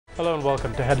Hello and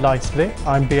welcome to Headlines Today.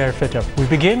 I'm Pierre Fitter. We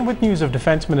begin with news of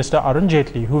Defence Minister Arun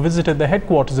Jaitley, who visited the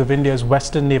headquarters of India's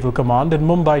Western Naval Command in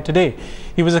Mumbai today.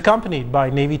 He was accompanied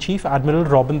by Navy Chief Admiral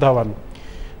Robin Dhowan.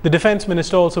 The Defence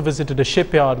Minister also visited a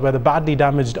shipyard where the badly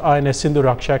damaged INS Sindhu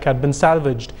Rakshak had been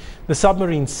salvaged. The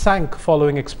submarine sank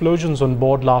following explosions on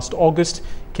board last August,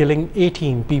 killing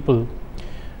 18 people.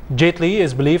 Jaitley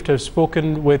is believed to have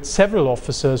spoken with several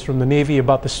officers from the Navy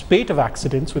about the spate of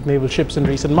accidents with naval ships in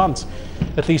recent months.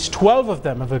 At least 12 of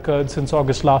them have occurred since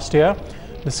August last year.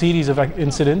 The series of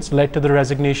incidents led to the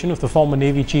resignation of the former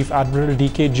Navy Chief Admiral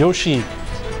D.K. Joshi.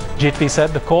 Jaitley said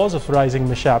the cause of rising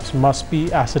mishaps must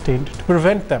be ascertained to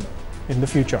prevent them in the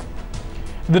future.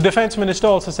 The Defence Minister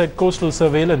also said coastal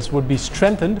surveillance would be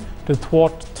strengthened to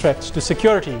thwart threats to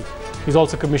security. He's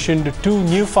also commissioned 2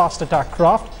 new fast attack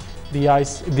craft, the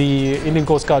Indian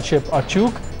Coast Guard ship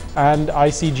Achuk and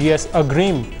ICGS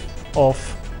Agrim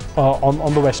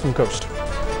on the western coast.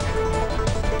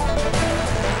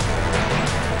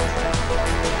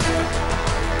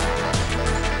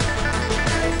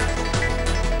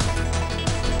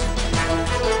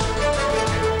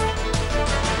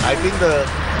 I think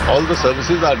all the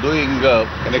services are doing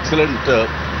an excellent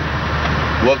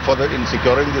work in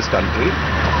securing this country.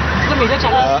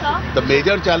 The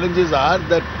major challenges are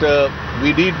that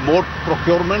we need more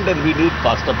procurement and we need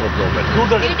faster procurement.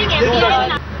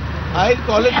 I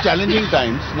call it challenging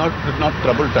times, not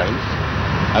troubled times.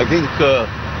 I think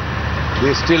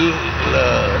they still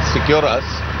secure us,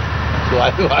 so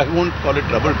I won't call it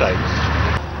troubled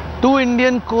times. 2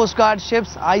 Indian Coast Guard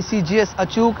ships, ICGS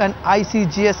Achuk and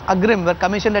ICGS Agrim, were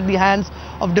commissioned at the hands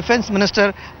of Defence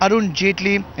Minister Arun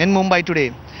Jaitley in Mumbai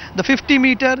today. The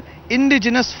 50-meter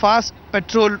indigenous fast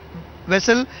patrol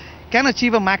vessel can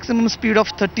achieve a maximum speed of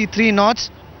 33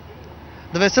 knots.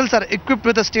 The vessels are equipped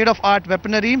with a state-of-art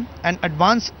weaponry and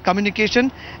advanced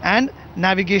communication and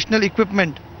navigational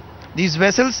equipment. These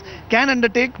vessels can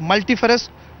undertake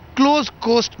multifarious close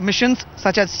coast missions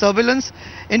such as surveillance,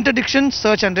 interdiction,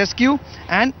 search and rescue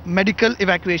and medical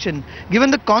evacuation. Given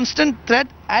the constant threat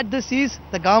at the seas,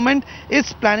 the government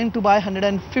is planning to buy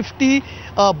 150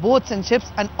 boats and ships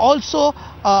and also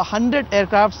 100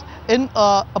 aircrafts in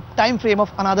a time frame of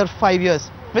another 5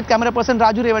 years. With camera person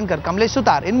Raju Revankar, Kamlesh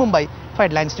Sutar in Mumbai for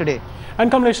Headlines Today. And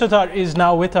Kamlesh Sutar is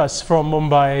now with us from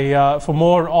Mumbai for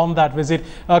more on that visit.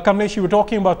 Kamlesh, you were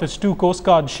talking about those 2 Coast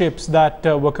Guard ships that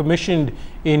were commissioned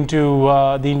into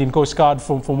the Indian Coast Guard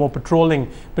for more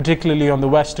patrolling, particularly on the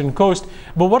western coast.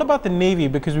 But what about the Navy?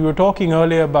 Because we were talking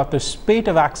earlier about the spate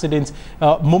of accidents.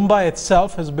 Mumbai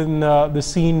itself has been the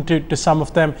scene to some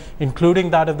of them, including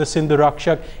that of the Sindhu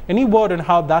Rakshak. Any word on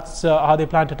how they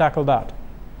plan to tackle that?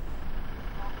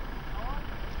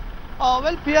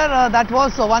 Well, Pierre, that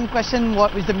was one question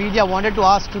which the media wanted to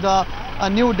ask to the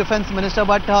new Defence Minister,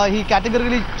 but he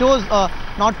categorically chose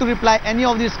not to reply any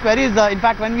of these queries. In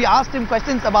fact, when we asked him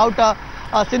questions about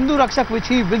Sindhu Rakshak, which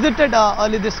he visited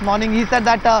early this morning, he said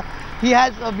that he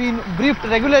has been briefed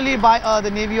regularly by the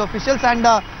Navy officials and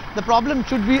the problem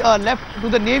should be left to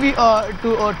the Navy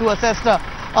to assess.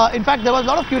 In fact, there was a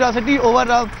lot of curiosity over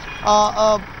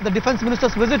the Defence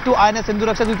Minister's visit to INS Sindhu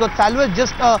Rakshak, which was salvaged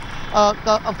just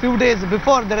a few days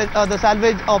before the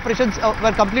salvage operations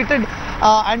were completed,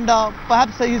 and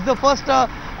perhaps he is the first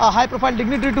high-profile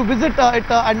dignitary to visit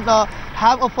it and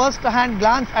have a first-hand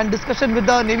glance and discussion with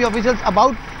the Navy officials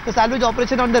about the salvage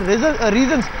operation and the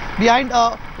reasons behind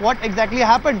what exactly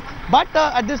happened. But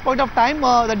at this point of time,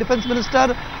 the Defence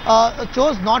Minister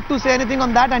chose not to say anything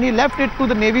on that, and he left it to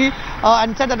the Navy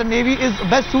and said that the Navy is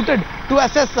best suited to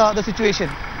assess the situation.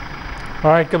 All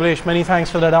right, Kamlesh, many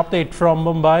thanks for that update from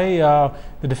Mumbai.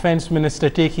 The Defence Minister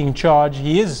taking charge.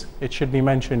 He is, it should be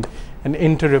mentioned, an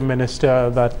interim minister.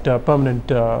 That a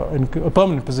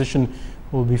permanent position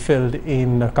will be filled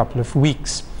in a couple of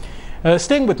weeks.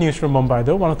 Staying with news from Mumbai,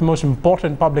 though, one of the most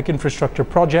important public infrastructure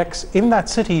projects in that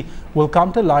city will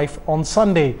come to life on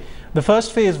Sunday. The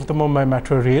first phase of the Mumbai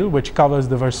Metro Rail, which covers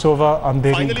the Versova,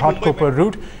 Andheri, Ghatkopar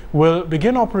route, will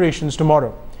begin operations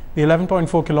tomorrow. The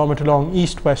 11.4 kilometer long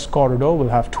east-west corridor will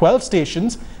have 12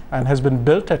 stations and has been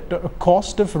built at a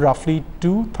cost of roughly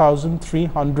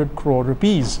 2,300 crore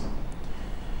rupees.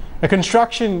 The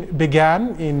construction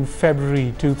began in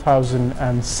February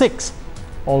 2006.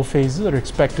 All phases are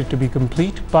expected to be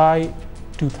complete by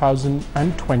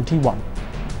 2021.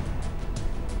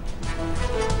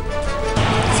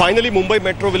 Finally, Mumbai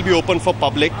Metro will be open for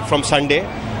public from Sunday.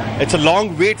 It's a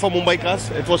long wait for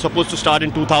Mumbaikas. It was supposed to start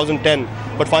in 2010,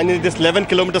 but finally this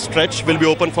 11-kilometer stretch will be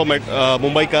open for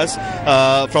Mumbaikas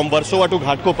from Versova to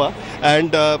Ghatkopar,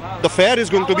 and the fare is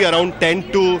going to be around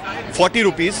 10 to 40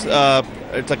 rupees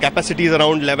its capacity is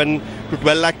around 11 to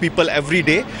 12 lakh people every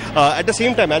day. At the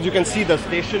same time, as you can see, the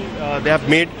station they have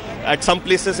made, at some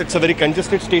places it's a very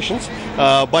congested stations,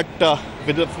 but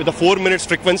with a 4 minutes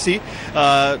frequency,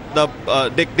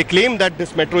 they claim that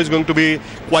this metro is going to be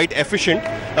quite efficient.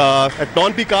 At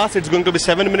non-peak hours, it's going to be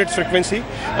 7 minutes frequency,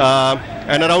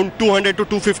 and around 200 to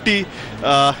 250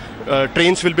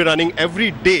 trains will be running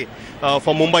every day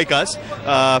for Mumbai cars,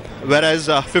 whereas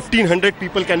 1500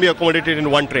 people can be accommodated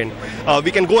in one train.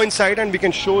 We can go inside and we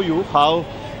can show you how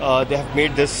they have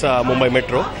made this Mumbai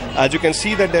metro. As you can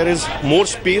see that there is more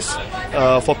space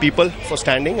for people for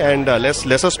standing and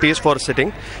lesser space for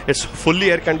sitting. It's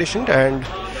fully air conditioned, and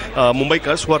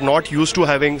Mumbaikars who are not used to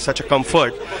having such a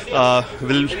comfort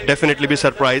will definitely be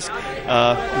surprised,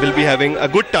 will be having a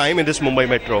good time in this Mumbai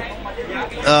metro.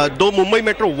 Though Mumbai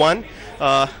Metro 1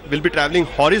 will be travelling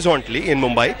horizontally in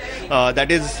Mumbai,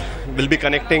 that is, will be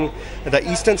connecting the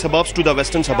eastern suburbs to the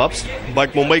western suburbs,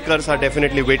 but Mumbaikars are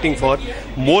definitely waiting for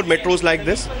more metros like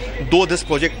this, though this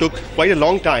project took quite a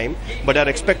long time, but are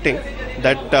expecting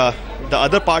that the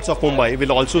other parts of Mumbai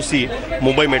will also see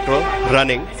Mumbai Metro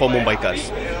running for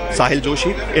Mumbaikars. Sahil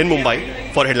Joshi in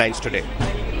Mumbai for Headlines Today.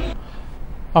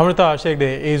 Amrita Ashegde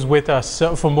is with us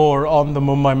for more on the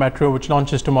Mumbai Metro, which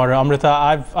launches tomorrow. Amrita,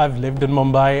 I've lived in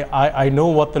Mumbai. I know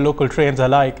what the local trains are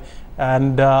like,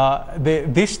 and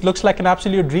this looks like an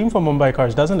absolute dream for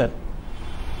Mumbaikars, doesn't it?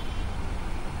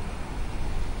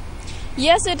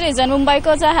 Yes, it is, and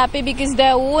Mumbaikars are happy because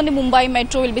their own Mumbai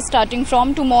Metro will be starting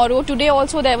from tomorrow. Today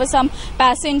also there were some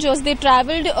passengers. They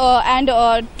travelled and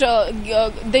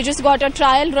they just got a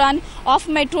trial run of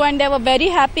metro, and they were very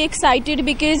happy, excited,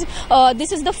 because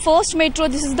this is the first metro,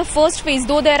 this is the first phase,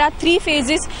 though there are 3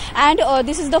 phases, and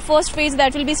this is the first phase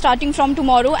that will be starting from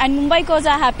tomorrow. And Mumbaikars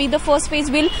are happy. The first phase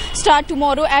will start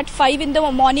tomorrow at 5 in the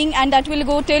morning, and that will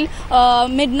go till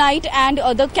midnight, and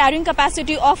the carrying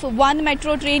capacity of one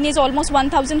metro train is almost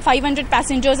 1,500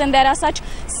 passengers, and there are such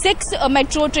 6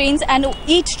 metro trains, and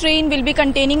each train will be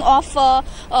containing of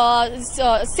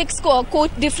 6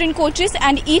 different coaches,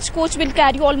 and each coach will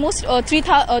carry almost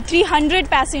 300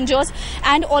 passengers,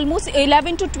 and almost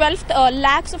 11 to 12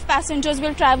 lakhs of passengers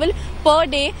will travel per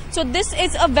day. So this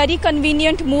is a very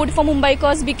convenient mode for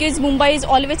Mumbaikars, because Mumbai is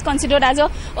always considered as a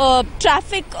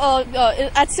traffic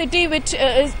city which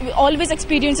always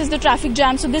experiences the traffic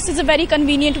jam. So this is a very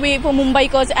convenient way for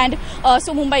Mumbaikars, and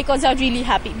so Mumbaikars are really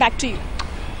happy. Back to you.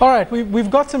 All right, we've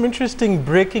got some interesting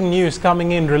breaking news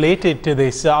coming in related to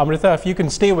this. Amrita, if you can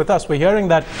stay with us. We're hearing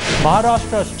that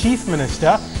Maharashtra's Chief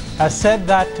Minister has said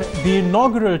that the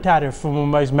inaugural tariff for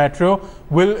Mumbai's metro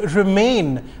will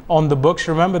remain on the books.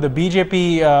 Remember, the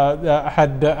BJP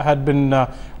had been, or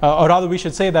rather we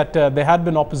should say that there had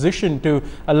been opposition to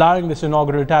allowing this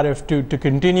inaugural tariff to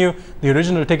continue. The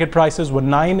original ticket prices were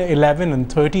 9, 11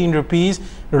 and 13 rupees.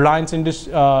 Reliance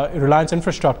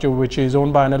Infrastructure, which is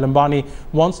owned by Anil Ambani,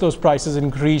 wants those prices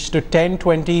increased to 10,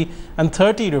 20 and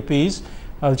 30 rupees.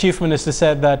 The Chief Minister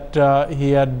said that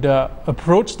he had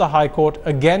approached the High Court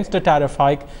against a tariff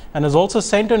hike, and has also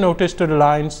sent a notice to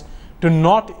Reliance to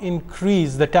not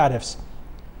increase the tariffs.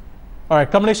 All right,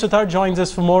 Kamlesh Suthar joins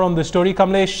us for more on this story.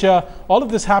 Kamlesh, all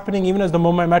of this happening even as the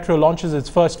Mumbai Metro launches its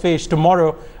first phase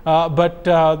tomorrow, but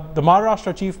the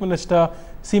Maharashtra Chief Minister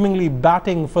seemingly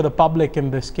batting for the public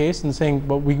in this case and saying,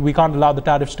 well, we can't allow the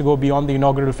tariffs to go beyond the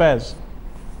inaugural fares.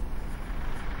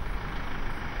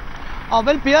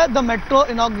 Well, Pierre, the metro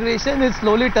inauguration is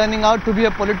slowly turning out to be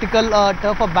a political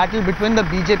turf of battle between the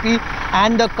BJP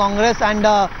and the Congress. And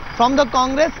from the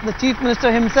Congress, the Chief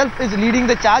Minister himself is leading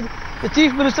the charge. The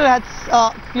Chief Minister has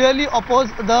clearly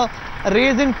opposed the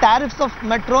raise in tariffs of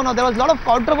metro. Now, there was a lot of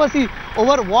controversy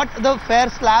over what the fare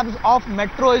slabs of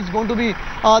metro is going to be.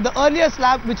 The earlier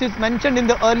slab, which is mentioned in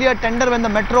the earlier tender when the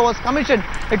metro was commissioned,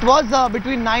 it was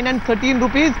between 9 and 13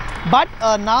 rupees. But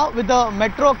now, with the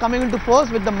metro coming into force,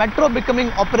 with the metro becoming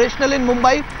operational in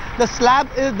Mumbai, the slab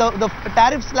is the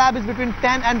tariff slab is between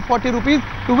 10 and 40 rupees,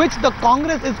 to which the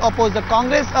Congress is opposed. The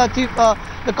Congress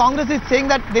the Congress is saying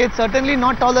that they certainly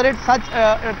not tolerate such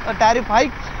a tariff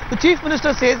hike. The Chief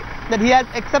Minister says that he has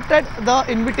accepted the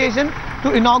invitation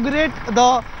to inaugurate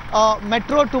the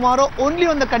metro tomorrow only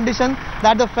on the condition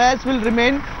that the fares will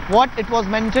remain what it was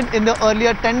mentioned in the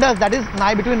earlier tenders, that is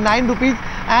between 9 rupees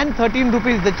and 13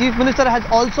 rupees. The Chief Minister has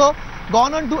also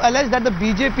gone on to allege that the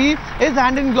BJP is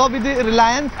hand in glove with the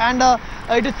Reliance, and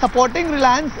it is supporting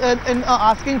Reliance in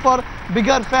asking for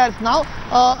bigger fares. Now,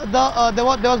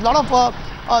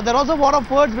 there was a war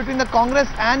of words between the Congress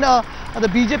and the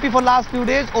BJP for last few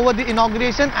days over the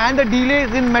inauguration and the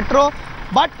delays in metro.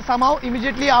 But somehow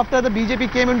immediately after the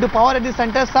BJP came into power at the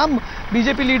centre, some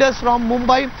BJP leaders from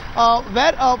Mumbai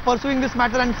were pursuing this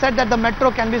matter and said that the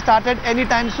metro can be started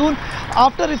anytime soon.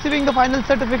 After receiving the final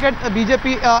certificate,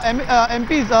 BJP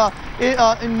MPs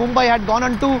in Mumbai had gone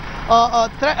on to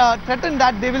threaten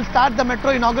that they will start the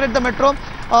metro, inaugurate the metro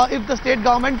if the state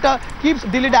government keeps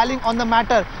dilly-dallying on the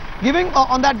matter. Given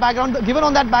on that background,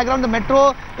 the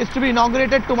metro is to be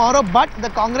inaugurated tomorrow, but the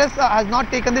Congress has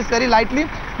not taken this very lightly.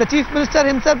 The Chief Minister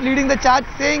himself leading the charge,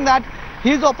 saying that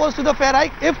he is opposed to the fare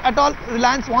hike. If at all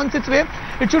Reliance wants its way,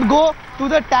 it should go to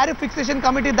the Tariff Fixation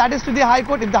Committee, that is to the High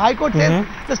Court. If the High Court says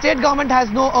the state government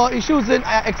has no issues in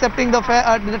accepting the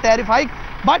tariff hike,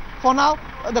 but for now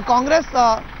the Congress,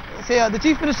 the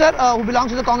Chief Minister who belongs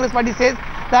to the Congress party says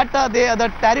that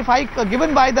the tariff hike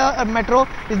given by the metro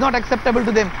is not acceptable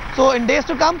to them. So in days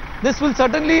to come, this will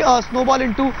certainly snowball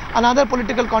into another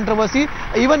political controversy,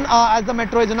 even as the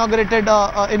metro is inaugurated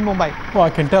in Mumbai. Well, I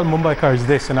can tell Mumbaikars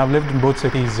this, and I've lived in both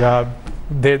cities.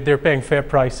 They're paying fair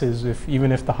prices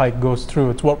even if the hike goes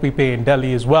through. It's what we pay in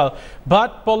Delhi as well.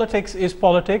 But politics is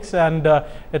politics, and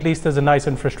at least there's a nice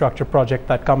infrastructure project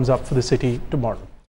that comes up for the city tomorrow.